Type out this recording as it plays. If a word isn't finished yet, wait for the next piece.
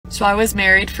So I was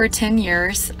married for 10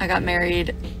 years. I got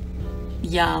married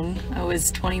young. I was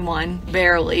 21,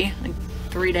 barely, like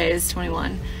 3 days,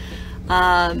 21.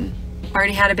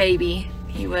 Already had a baby.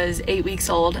 He was 8 weeks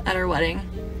old at our wedding.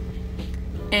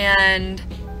 And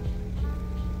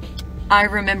I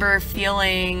remember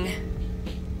feeling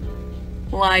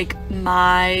like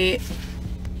my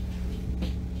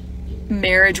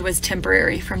marriage was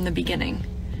temporary from the beginning.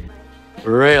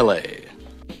 Really?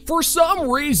 For some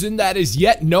reason that is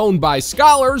yet known by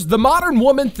scholars, the modern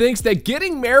woman thinks that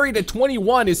getting married at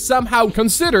 21 is somehow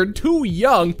considered too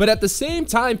young, but at the same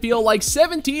time feel like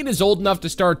 17 is old enough to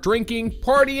start drinking,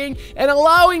 partying, and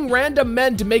allowing random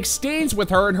men to make stains with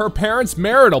her in her parents'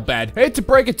 marital bed. Hate to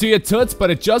break it to you, toots, but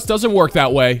it just doesn't work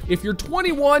that way. If you're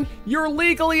 21, you're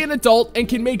legally an adult and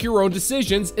can make your own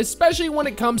decisions, especially when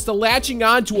it comes to latching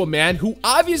on to a man who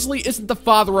obviously isn't the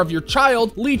father of your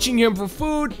child, leeching him for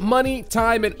food, money,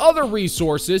 time, and other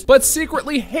resources, but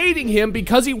secretly hating him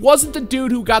because he wasn't the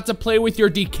dude who got to play with your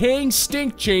decaying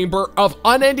stink chamber of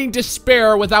unending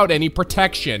despair without any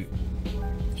protection.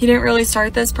 He didn't really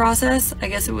start this process. I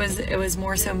guess it was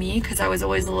more so me, because I was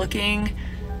always looking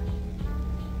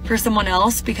for someone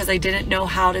else because I didn't know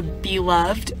how to be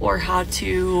loved or how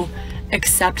to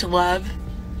accept love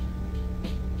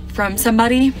from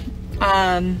somebody.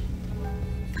 And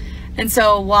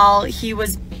so while he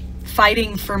was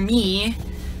fighting for me,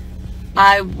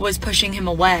 I was pushing him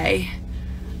away.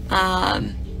 But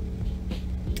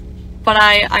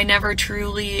I never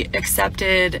truly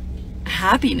accepted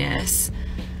happiness.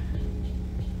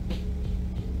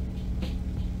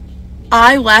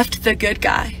 I left the good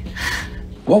guy.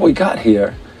 What we got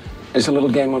here is a little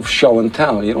game of show and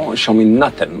tell. You don't want to show me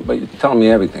nothing, but you tell me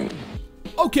everything.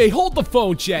 Okay, hold the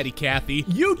phone, Chatty Cathy.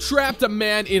 You trapped a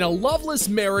man in a loveless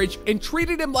marriage and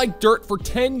treated him like dirt for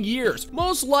 10 years,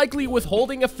 most likely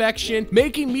withholding affection,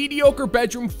 making mediocre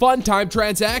bedroom fun time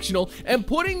transactional, and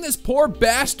putting this poor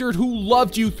bastard who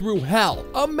loved you through hell.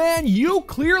 A man you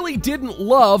clearly didn't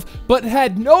love, but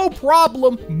had no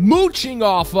problem mooching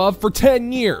off of for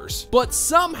 10 years. But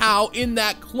somehow, in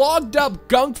that clogged up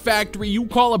gunk factory you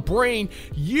call a brain,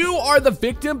 you are the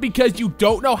victim because you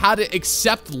don't know how to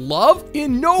accept love?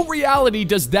 In no reality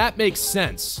does that make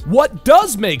sense. What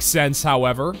does make sense,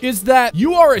 however, is that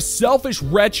you are a selfish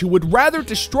wretch who would rather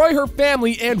destroy her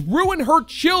family and ruin her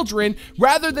children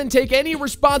rather than take any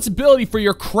responsibility for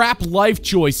your crap life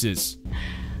choices.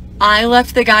 I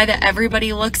left the guy that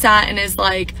everybody looks at and is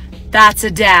like, that's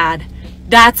a dad,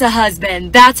 that's a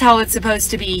husband, that's how it's supposed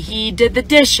to be. He did the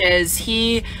dishes,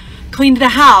 he cleaned the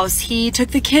house, he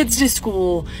took the kids to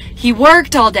school, he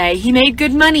worked all day, he made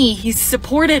good money, he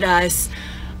supported us.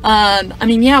 I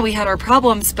mean, yeah, we had our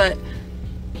problems, but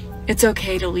it's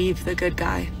okay to leave the good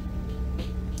guy.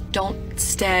 Don't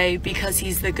stay because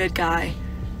he's the good guy.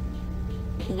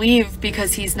 Leave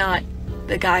because he's not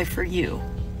the guy for you.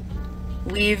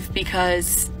 Leave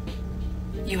because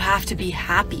you have to be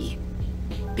happy.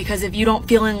 Because if you don't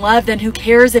feel in love, then who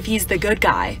cares if he's the good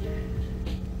guy?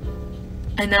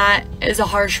 And that is a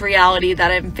harsh reality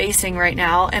that I'm facing right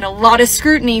now, and a lot of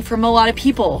scrutiny from a lot of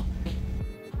people.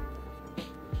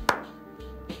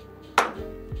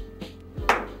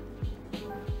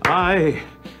 I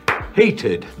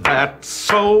hated that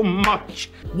so much.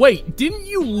 Wait, didn't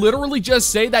you literally just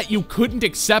say that you couldn't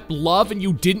accept love and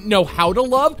you didn't know how to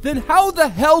love? Then how the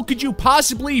hell could you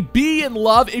possibly be in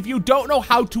love if you don't know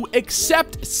how to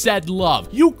accept said love?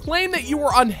 You claim that you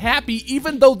were unhappy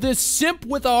even though this simp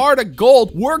with a heart of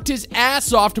gold worked his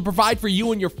ass off to provide for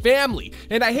you and your family.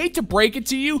 And I hate to break it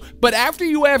to you, but after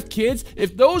you have kids,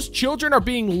 if those children are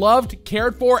being loved,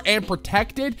 cared for, and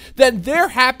protected, then their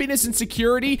happiness and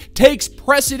security takes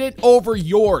precedent over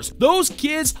yours. Those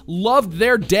kids loved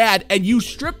their dad, and you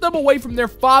stripped them away from their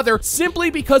father simply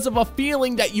because of a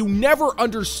feeling that you never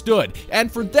understood.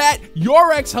 And for that,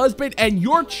 your ex-husband and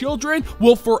your children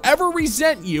will forever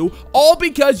resent you, all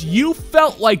because you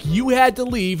felt like you had to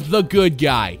leave the good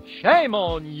guy. Shame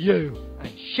on you,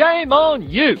 and shame on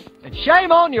you, and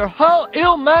shame on your whole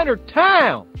ill-mannered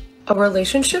town. A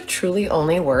relationship truly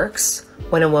only works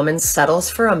when a woman settles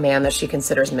for a man that she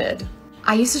considers mid.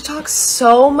 I used to talk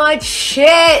so much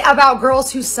shit about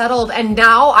girls who settled, and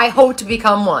now I hope to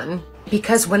become one.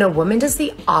 Because when a woman does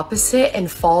the opposite and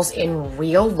falls in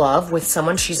real love with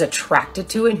someone she's attracted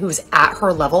to and who's at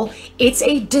her level, it's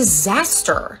a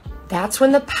disaster. That's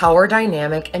when the power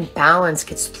dynamic and balance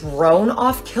gets thrown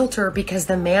off kilter because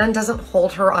the man doesn't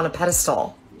hold her on a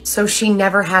pedestal. So she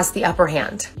never has the upper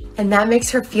hand. And that makes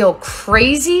her feel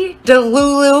crazy,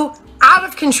 delulu, out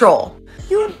of control.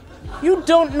 You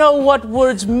don't know what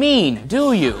words mean,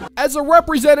 do you? As a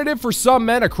representative for some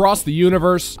men across the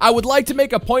universe, I would like to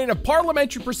make a point of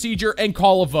parliamentary procedure and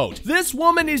call a vote. This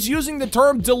woman is using the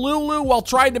term delulu while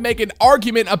trying to make an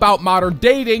argument about modern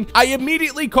dating. I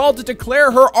immediately called to declare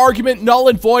her argument null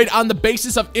and void on the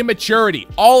basis of immaturity.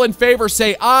 All in favor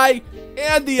say aye.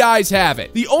 And the ayes have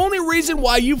it. The only reason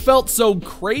why you felt so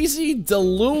crazy,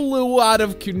 delulu out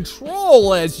of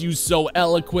control, as you so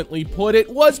eloquently put it,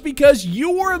 was because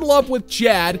you were in love with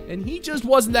Chad and he just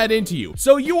wasn't that into you.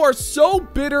 So you are so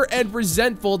bitter and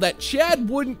resentful that Chad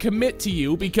wouldn't commit to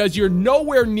you because you're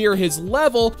nowhere near his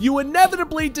level. You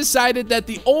inevitably decided that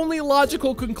the only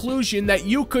logical conclusion that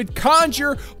you could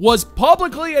conjure was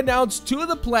publicly announce to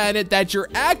the planet that you're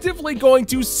actively going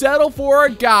to settle for a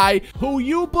guy who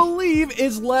you believe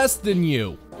is less than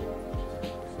you.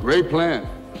 Great plan.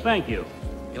 Thank you.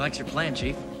 He likes your plan,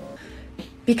 Chief.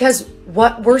 Because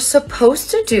what we're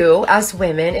supposed to do as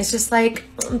women is just like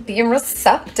be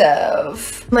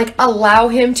receptive. Like allow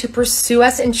him to pursue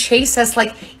us and chase us,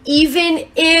 like even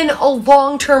in a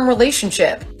long-term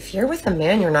relationship. If you're with a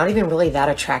man you're not even really that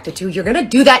attracted to, you're gonna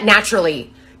do that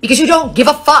naturally because you don't give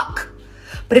a fuck.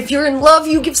 But if you're in love,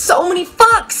 you give so many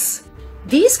fucks.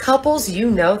 These couples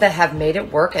you know that have made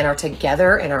it work and are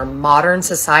together in our modern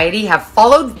society have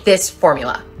followed this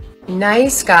formula.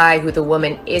 Nice guy who the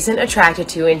woman isn't attracted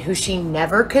to and who she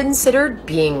never considered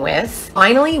being with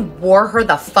finally wore her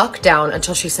the fuck down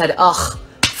until she said, ugh,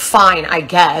 fine, I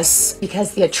guess.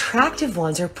 Because the attractive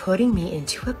ones are putting me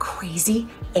into a crazy,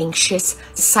 anxious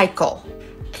cycle.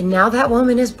 And now that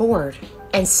woman is bored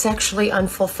and sexually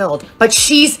unfulfilled, but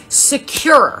she's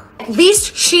secure. At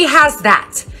least she has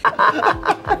that.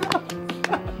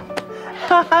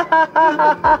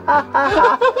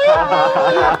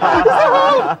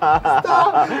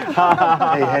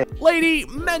 Hey. Lady,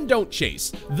 men don't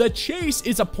chase. The chase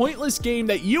is a pointless game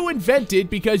that you invented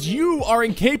because you are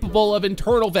incapable of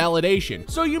internal validation.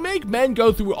 So you make men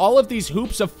go through all of these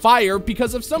hoops of fire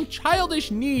because of some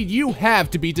childish need you have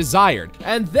to be desired.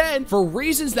 And then, for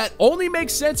reasons that only make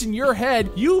sense in your head,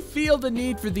 you feel the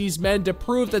need for these men to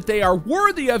prove that they are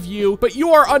worthy of you, but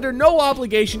you are under no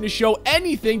obligation to show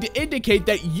anything to indicate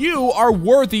that you are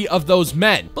worthy of those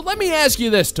men. But let me ask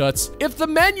you this, Toots. If the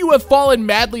men you have fallen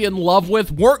madly in love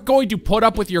with weren't going to put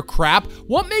up with your crap,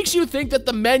 what makes you think that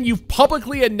the men you've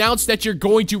publicly announced that you're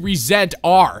going to resent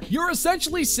are? You're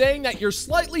essentially saying that your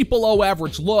slightly below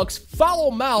average looks, foul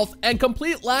mouth, and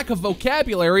complete lack of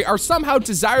vocabulary are somehow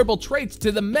desirable traits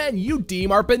to the men you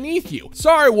deem are beneath you.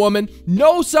 Sorry, woman,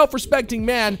 no self-respecting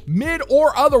man, mid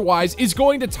or otherwise, is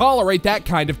going to tolerate that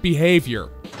kind of behavior.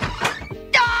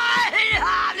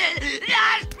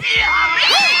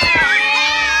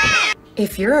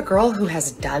 If you're a girl who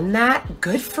has done that,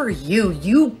 good for you.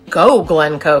 You go,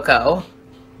 Glen Coco.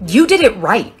 You did it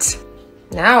right.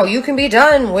 Now you can be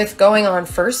done with going on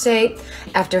first date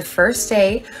after first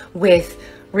date with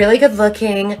really good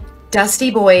looking, dusty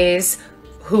boys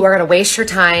who are gonna waste your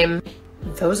time.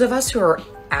 Those of us who are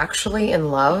actually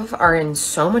in love are in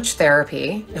so much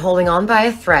therapy, holding on by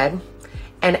a thread,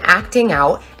 and acting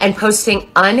out and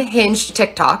posting unhinged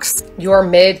TikToks. Your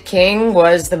mid-king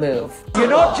was the move. You're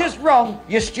not just wrong,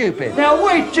 you're stupid. Now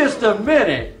wait just a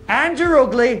minute. And you're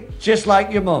ugly, just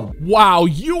like your mum. Wow,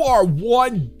 you are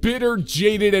one bitter,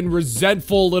 jaded, and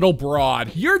resentful little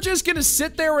broad. You're just gonna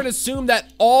sit there and assume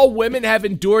that all women have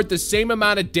endured the same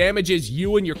amount of damage as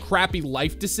you and your crappy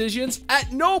life decisions?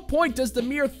 At no point does the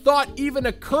mere thought even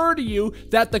occur to you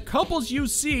that the couples you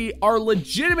see are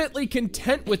legitimately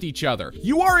content with each other.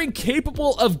 You are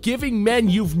incapable of giving men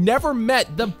you've never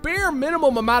met the bare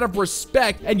minimum amount of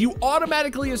respect, and you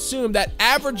automatically assume that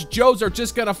average Joes are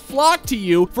just gonna flock to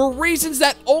you for reasons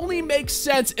that only make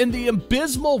sense in the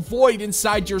abysmal void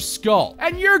inside your skull.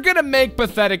 And you're gonna make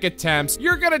pathetic attempts.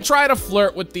 You're gonna try to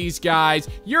flirt with these guys.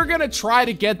 You're gonna try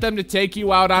to get them to take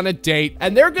you out on a date,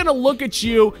 and they're gonna look at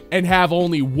you and have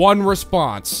only one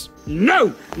response.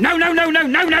 No! No, no, no, no,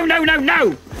 no, no, no, no,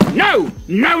 no! No!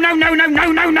 No, no, no, no, no,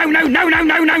 no, no, no, no, no,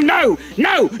 no, no, no!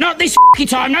 No! Not this f***ing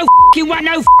time! No f***ing way!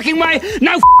 No f***ing way!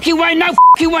 No f***ing way! No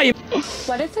f***ing way!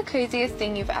 What is the craziest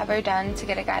thing you've ever done to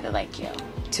get a guy to like you?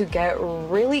 To get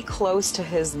really close to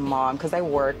his mom, because I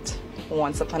worked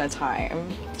once upon a time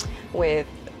with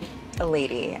a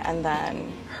lady, and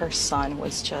then her son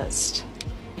was just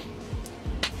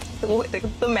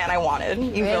the man I wanted.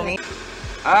 You feel me?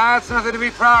 That's nothing to be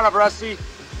proud of, Rusty.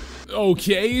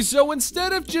 Okay, so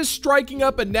instead of just striking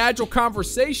up a natural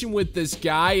conversation with this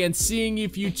guy and seeing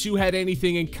if you two had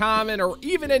anything in common or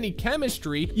even any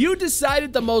chemistry, you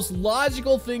decided the most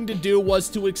logical thing to do was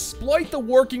to exploit the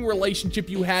working relationship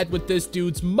you had with this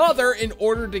dude's mother in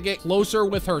order to get closer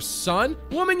with her son?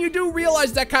 Woman, you do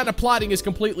realize that kind of plotting is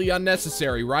completely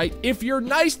unnecessary, right? If you're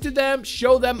nice to them,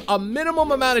 show them a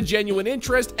minimum amount of genuine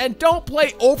interest, and don't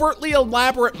play overtly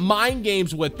elaborate mind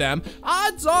games with them,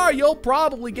 odds are you'll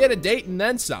probably get a date and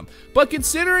then some. But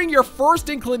considering your first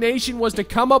inclination was to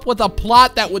come up with a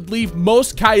plot that would leave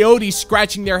most coyotes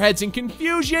scratching their heads in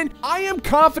confusion, I am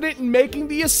confident in making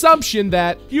the assumption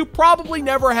that you probably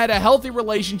never had a healthy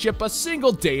relationship a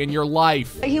single day in your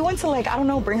life. He went to, like, I don't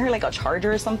know, bring her like a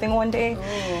charger or something one day.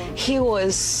 He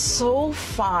was so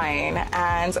fine,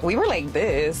 and we were like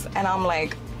this, and I'm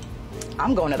like,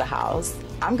 I'm going to the house.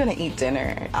 I'm gonna eat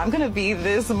dinner. I'm gonna be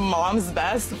this mom's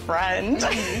best friend.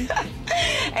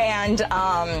 And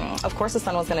of course the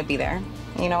son was gonna be there.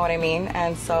 You know what I mean?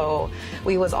 And so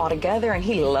we was all together, and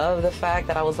he loved the fact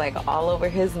that I was like all over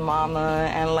his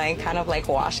mama and like kind of like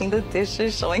washing the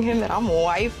dishes, showing him that I'm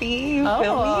wifey. You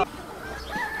feel me?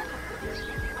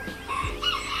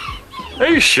 Are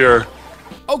you sure?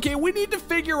 Okay, we need to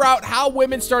figure out how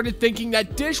women started thinking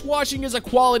that dishwashing is a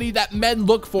quality that men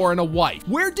look for in a wife.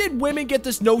 Where did women get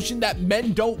this notion that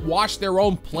men don't wash their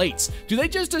own plates? Do they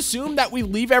just assume that we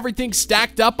leave everything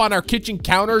stacked up on our kitchen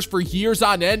counters for years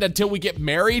on end until we get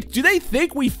married? Do they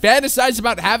think we fantasize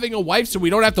about having a wife so we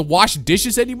don't have to wash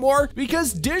dishes anymore?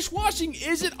 Because dishwashing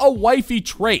isn't a wifey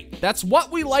trait. That's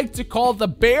what we like to call the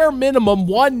bare minimum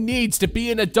one needs to be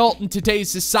an adult in today's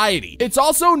society. It's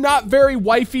also not very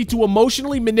wifey to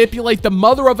emotionally manipulate the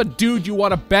mother of a dude you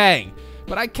want to bang.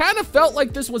 But I kind of felt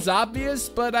like this was obvious,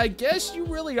 but I guess you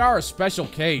really are a special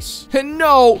case. And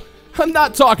no, I'm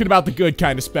not talking about the good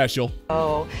kind of special.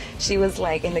 Oh, she was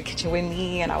like in the kitchen with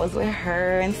me, and I was with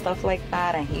her and stuff like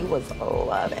that, and he was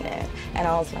loving it. And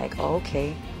I was like, oh,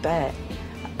 okay, bet.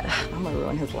 I'm gonna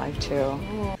ruin his life too.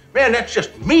 Man, that's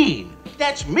just mean.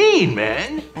 That's mean,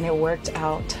 man. And it worked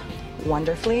out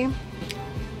wonderfully.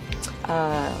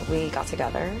 We got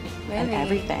together and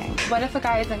everything. What if a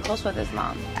guy isn't close with his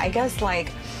mom? I guess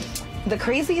like the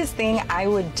craziest thing I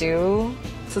would do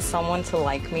to someone to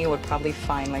like me would probably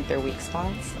find like their weak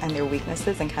spots and their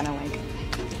weaknesses and kind of like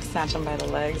snatch them by the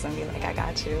legs and be like, I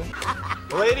got you.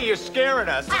 Lady, you're scaring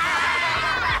us.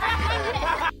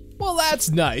 Well, that's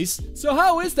nice. So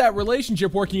how is that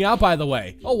relationship working out, by the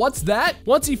way? Oh, what's that?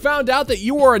 Once he found out that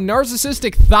you were a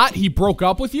narcissistic thought, he broke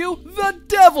up with you? The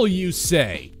devil, you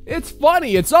say? It's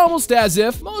funny, it's almost as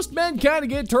if most men kind of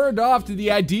get turned off to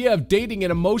the idea of dating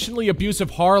an emotionally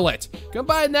abusive harlot.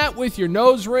 Combine that with your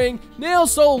nose ring,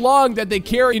 nails so long that they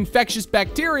carry infectious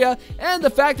bacteria, and the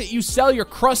fact that you sell your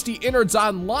crusty innards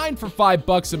online for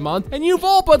 $5 a month, and you've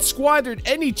all but squandered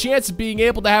any chance of being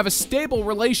able to have a stable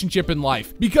relationship in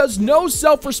life. Because no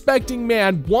self-respecting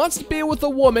man wants to be with a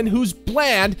woman whose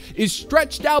bland is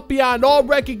stretched out beyond all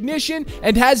recognition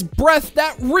and has breath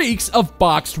that reeks of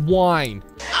boxed wine.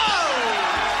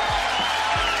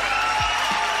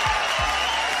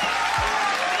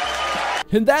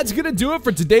 And that's gonna do it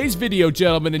for today's video,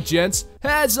 gentlemen and gents.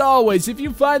 As always, if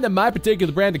you find that my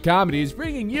particular brand of comedy is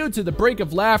bringing you to the brink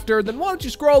of laughter, then why don't you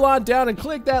scroll on down and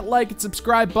click that like and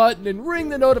subscribe button and ring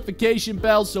the notification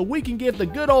bell so we can give the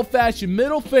good old-fashioned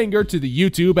middle finger to the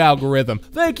YouTube algorithm.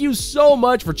 Thank you so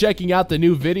much for checking out the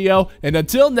new video, and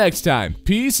until next time,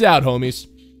 peace out, homies.